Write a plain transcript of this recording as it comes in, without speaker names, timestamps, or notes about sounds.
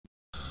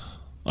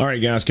All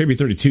right, guys,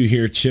 KB32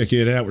 here. Check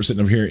it out. We're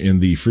sitting over here in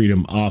the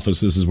Freedom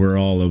Office. This is where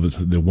all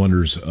of the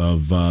wonders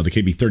of the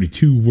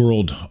KB32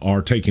 world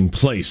are taking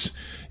place.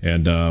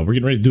 And we're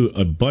getting ready to do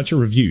a bunch of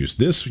reviews.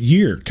 This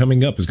year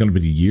coming up is going to be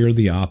the year of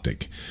the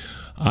optic.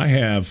 I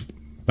have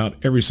about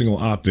every single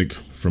optic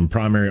from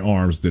Primary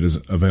Arms that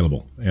is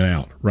available and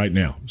out right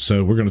now.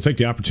 So we're going to take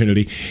the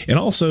opportunity. And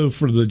also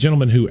for the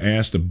gentleman who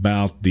asked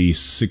about the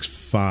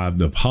 6.5,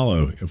 the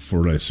Apollo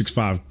for the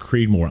 6.5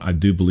 Creedmoor, I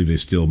do believe they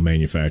still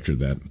manufacture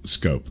that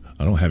scope.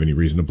 I don't have any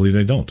reason to believe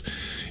they don't.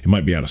 It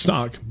might be out of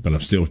stock, but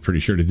I'm still pretty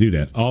sure to do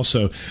that.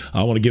 Also,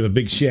 I want to give a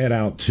big shout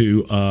out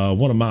to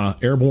one of my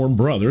airborne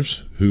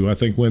brothers who I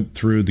think went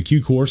through the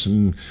Q course.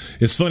 And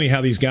it's funny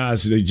how these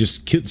guys, they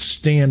just can't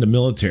stand the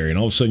military. And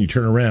all of a sudden you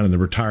turn around and they're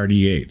retired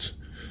E8s.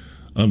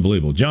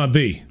 Unbelievable. John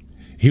B.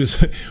 We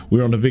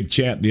were on a big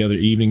chat the other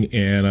evening,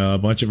 and a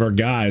bunch of our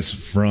guys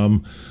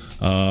from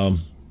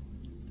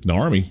the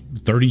Army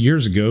 30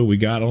 years ago, we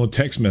got on a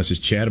text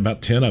message chat,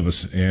 about 10 of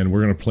us, and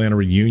we're going to plan a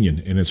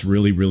reunion, and it's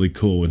really, really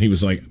cool. And he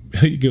was like,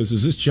 he goes,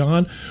 is this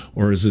John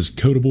or is this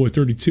Coda Boy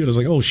 32? And I was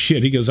like, oh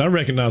shit. He goes, I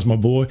recognize my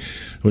boy,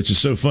 which is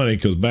so funny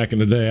because back in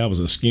the day, I was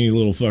a skinny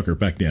little fucker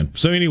back then.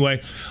 So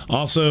anyway,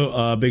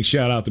 also big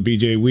shout out to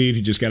BJ Weed,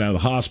 who just got out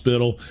of the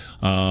hospital.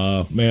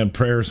 Man,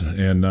 prayers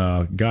and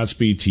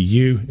Godspeed to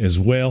you as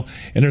well.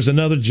 And there's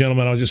another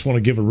gentleman I just want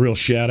to give a real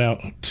shout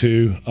out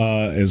to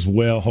as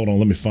well. Hold on,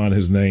 let me find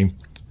his name.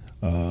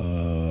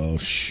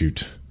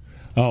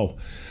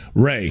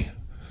 Ray.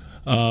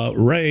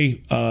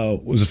 Ray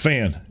was a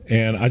fan,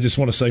 and I just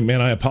want to say,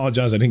 man, I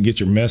apologize I didn't get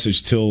your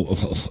message till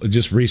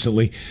just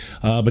recently,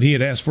 but he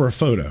had asked for a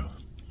photo.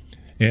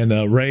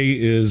 And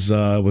Ray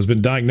was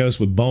been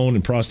diagnosed with bone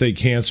and prostate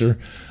cancer,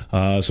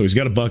 so he's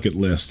got a bucket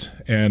list.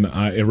 And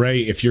Ray,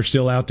 if you're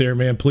still out there,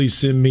 man, please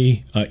send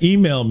me,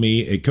 email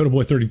me at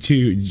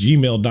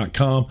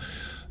codaboy32@gmail.com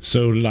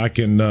so that I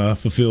can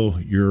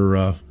fulfill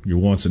your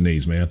wants and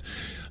needs, man.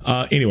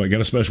 Anyway,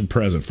 got a special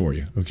present for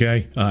you.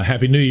 Okay.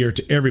 Happy New Year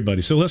to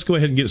everybody. So let's go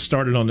ahead and get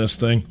started on this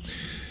thing.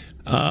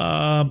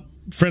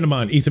 Friend of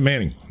mine, Ethan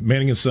Manning,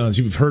 Manning and Sons.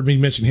 You've heard me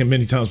mention him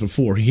many times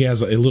before. He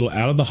has a little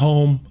out of the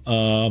home,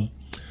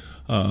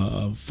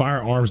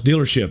 firearms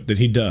dealership that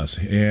he does.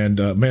 And,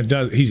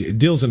 he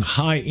deals in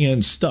high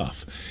end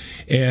stuff.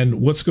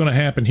 And what's going to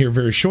happen here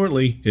very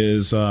shortly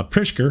is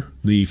Pritzker,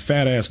 the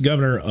fat-ass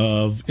governor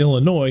of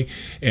Illinois,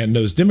 and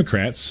those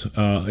Democrats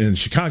in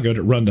Chicago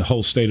that run the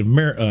whole state of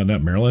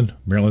not Maryland.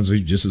 Maryland's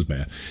just as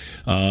bad.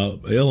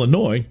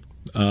 Illinois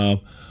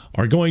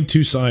are going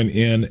to sign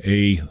in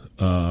a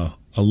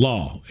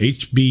law,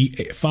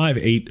 HB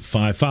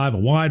 5855, a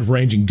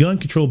wide-ranging gun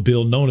control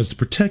bill known as the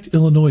Protect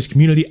Illinois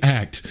Community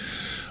Act,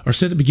 are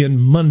set to begin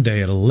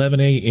Monday at 11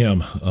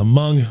 a.m.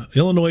 among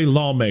Illinois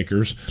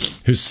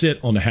lawmakers who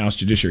sit on the House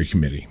Judiciary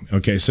Committee.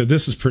 Okay, so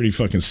this is pretty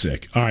fucking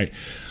sick. All right.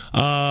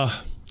 I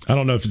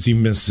don't know if it's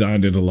even been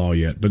signed into law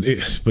yet, but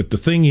the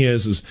thing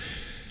is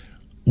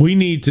we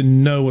need to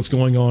know what's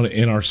going on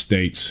in our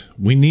states.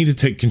 We need to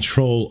take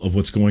control of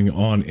what's going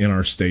on in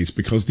our states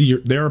because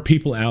there are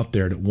people out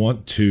there that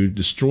want to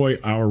destroy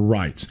our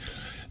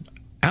rights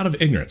out of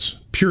ignorance,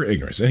 pure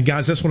ignorance. And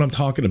guys, that's what I'm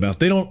talking about.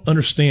 They don't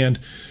understand.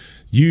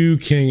 You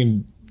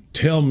can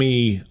tell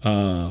me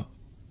I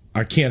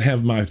can't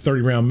have my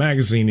 30-round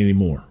magazine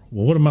anymore.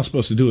 Well, what am I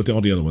supposed to do with all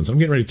the other ones? I'm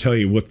getting ready to tell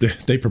you what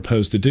they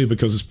propose to do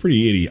because it's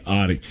pretty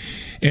idiotic.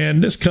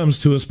 And this comes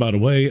to us by the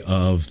way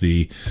of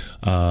the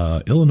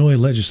Illinois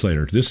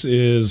legislator. This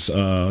is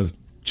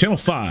Channel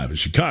 5 in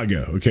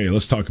Chicago. Okay,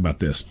 let's talk about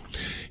this.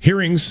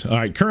 Hearings. All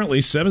right,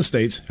 currently 7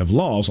 states have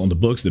laws on the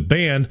books that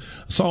ban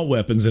assault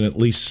weapons in at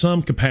least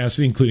some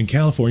capacity, including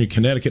California,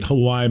 Connecticut,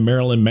 Hawaii,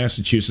 Maryland,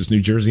 Massachusetts,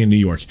 New Jersey, and New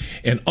York.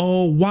 And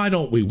oh, why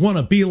don't we want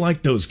to be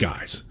like those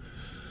guys?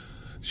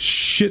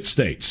 Shit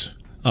states.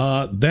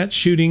 That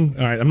shooting,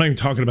 all right, I'm not even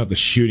talking about the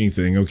shooting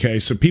thing, okay?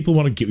 So people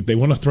want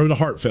to throw the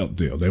heartfelt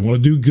deal. They want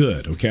to do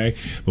good, okay?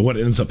 But what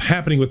ends up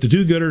happening with the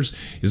do-gooders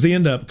is they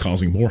end up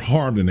causing more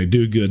harm than they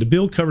do good. The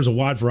bill covers a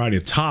wide variety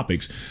of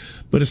topics,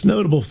 but its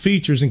notable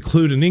features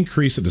include an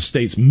increase of the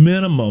state's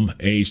minimum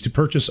age to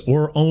purchase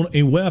or own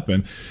a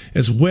weapon,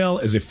 as well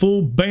as a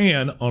full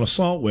ban on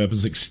assault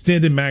weapons,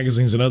 extended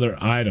magazines, and other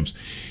items.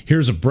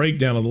 Here's a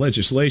breakdown of the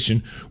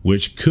legislation,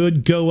 which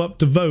could go up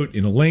to vote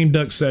in a lame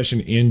duck session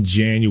in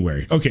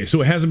January. Okay,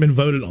 so it hasn't been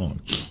voted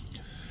on.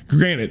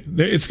 Granted,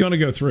 it's going to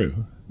go through.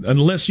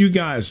 Unless you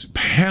guys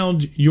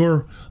pound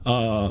your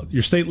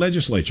state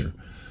legislature,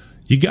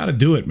 you got to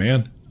do it,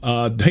 man.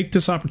 Take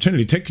this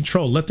opportunity, take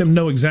control, let them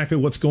know exactly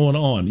what's going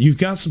on. You've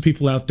got some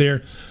people out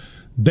there,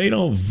 they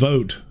don't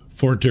vote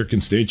for their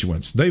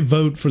constituents. They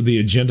vote for the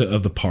agenda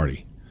of the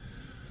party.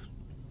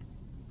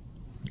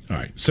 All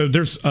right, so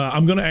there's,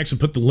 I'm going to actually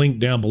put the link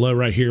down below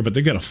right here, but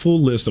they've got a full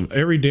list of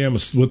every damn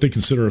what they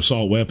consider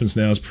assault weapons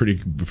now. Is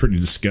pretty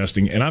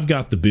disgusting. And I've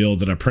got the bill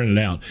that I printed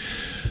out.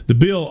 The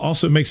bill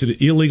also makes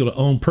it illegal to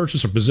own,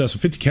 purchase, or possess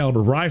 50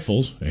 caliber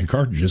rifles and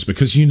cartridges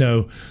because, you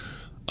know,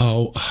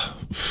 Oh,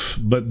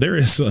 but there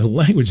is a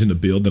language in the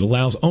bill that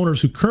allows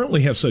owners who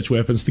currently have such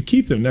weapons to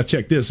keep them. Now,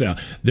 check this out.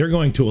 They're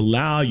going to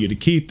allow you to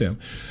keep them.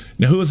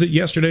 Now, who was it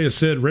yesterday that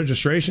said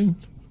registration?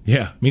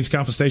 Yeah, means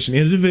confiscation.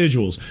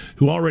 Individuals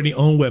who already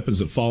own weapons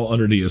that fall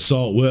under the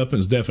assault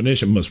weapons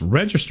definition must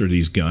register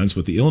these guns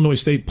with the Illinois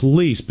State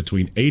Police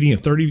between 80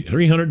 and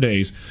 300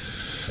 days.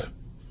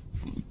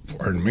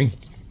 Pardon me.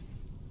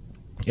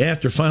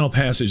 After final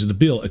passage of the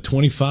bill, a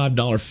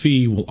 $25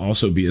 fee will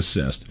also be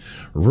assessed.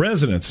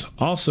 Residents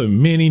also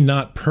may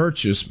not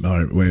purchase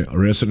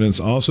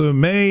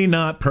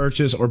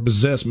or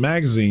possess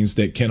magazines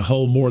that can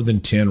hold more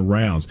than 10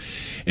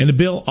 rounds. And the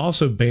bill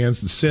also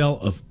bans the sale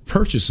of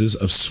purchases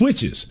of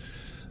switches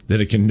that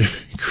it can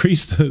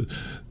increase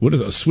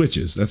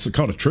switches? That's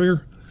called a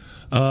trigger.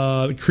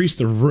 Increase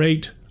the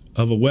rate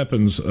of a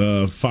weapon's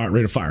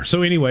rate of fire.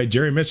 So anyway,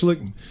 Jerry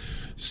Miculek,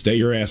 stay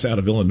your ass out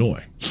of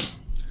Illinois.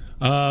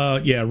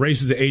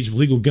 Raises the age of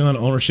legal gun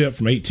ownership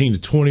from 18 to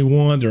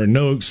 21.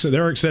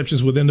 There are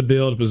exceptions within the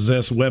bill to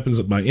possess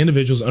weapons by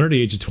individuals under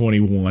the age of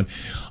 21.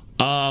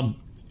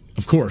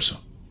 Of course,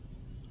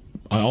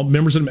 all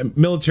members of the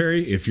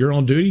military, if you're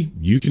on duty,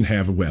 you can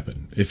have a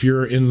weapon. If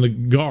you're in the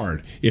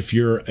guard, if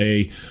you're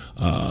a,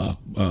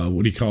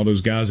 what do you call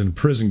those guys in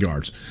prison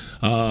guards?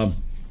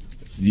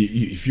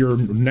 If you're a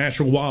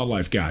natural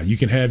wildlife guy, you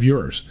can have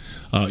yours.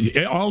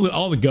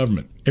 All the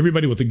government,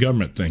 everybody with the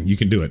government thing, you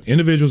can do it.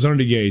 Individuals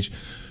under the age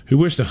who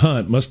wish to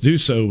hunt must do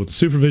so with the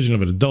supervision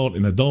of an adult.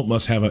 An adult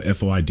must have a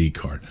FOID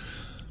card.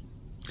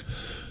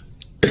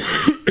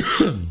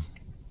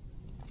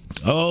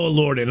 Oh,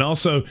 Lord. And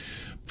also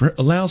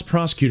allows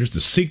prosecutors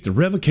to seek the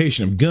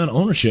revocation of gun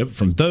ownership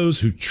from those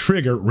who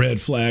trigger red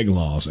flag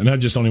laws. And I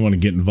just don't even want to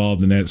get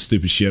involved in that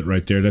stupid shit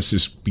right there. That's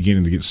just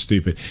beginning to get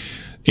stupid.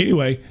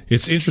 Anyway,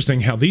 it's interesting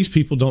how these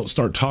people don't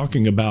start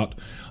talking about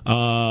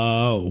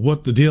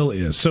what the deal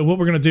is. So what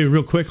we're going to do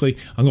real quickly,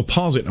 I'm going to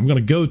pause it. I'm going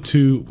to go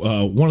to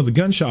one of the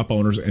gun shop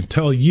owners and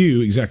tell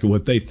you exactly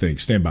what they think.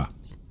 Stand by.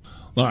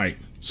 All right.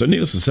 So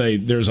needless to say,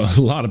 there's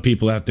a lot of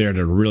people out there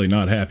that are really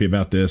not happy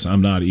about this.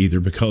 I'm not either,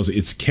 because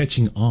it's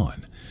catching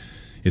on.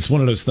 It's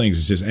one of those things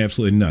that's just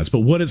absolutely nuts.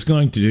 But what it's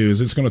going to do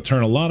is it's going to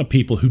turn a lot of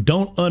people who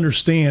don't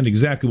understand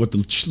exactly what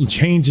the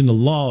change in the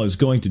law is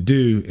going to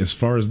do as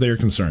far as they're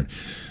concerned.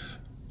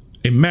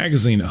 A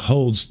magazine that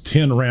holds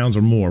 10 rounds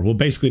or more. Well,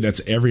 basically,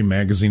 that's every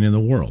magazine in the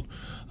world.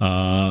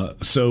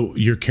 So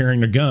you're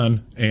carrying a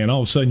gun, and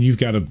all of a sudden, you've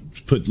got to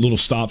put little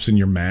stops in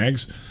your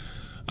mags.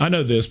 I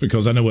know this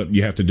because I know what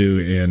you have to do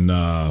in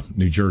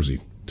New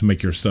Jersey to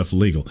make your stuff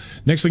legal.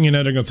 Next thing you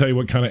know, they're going to tell you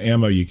what kind of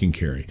ammo you can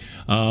carry.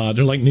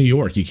 They're like New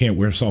York. You can't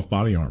wear soft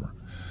body armor.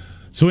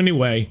 So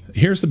anyway,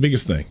 here's the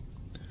biggest thing.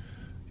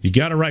 You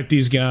got to write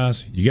these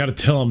guys. You got to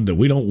tell them that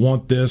we don't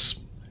want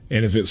this.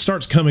 And if it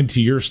starts coming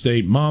to your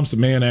state, Moms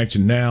Demand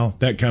Action Now,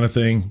 that kind of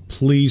thing,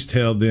 please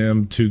tell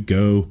them to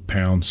go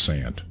pound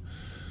sand.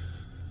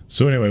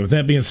 So anyway, with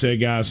that being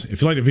said, guys,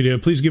 if you like the video,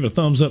 please give it a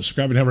thumbs up,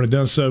 subscribe if you haven't already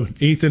done so.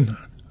 Ethan,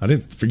 I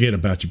didn't forget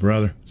about you,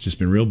 brother. It's just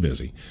been real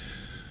busy.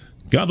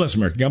 God bless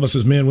America. God bless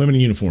those men, women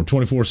in uniform,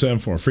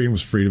 24/7 for our freedom,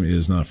 because freedom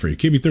is not free.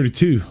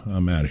 KB32,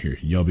 I'm out of here.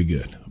 Y'all be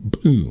good.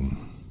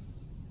 Boom.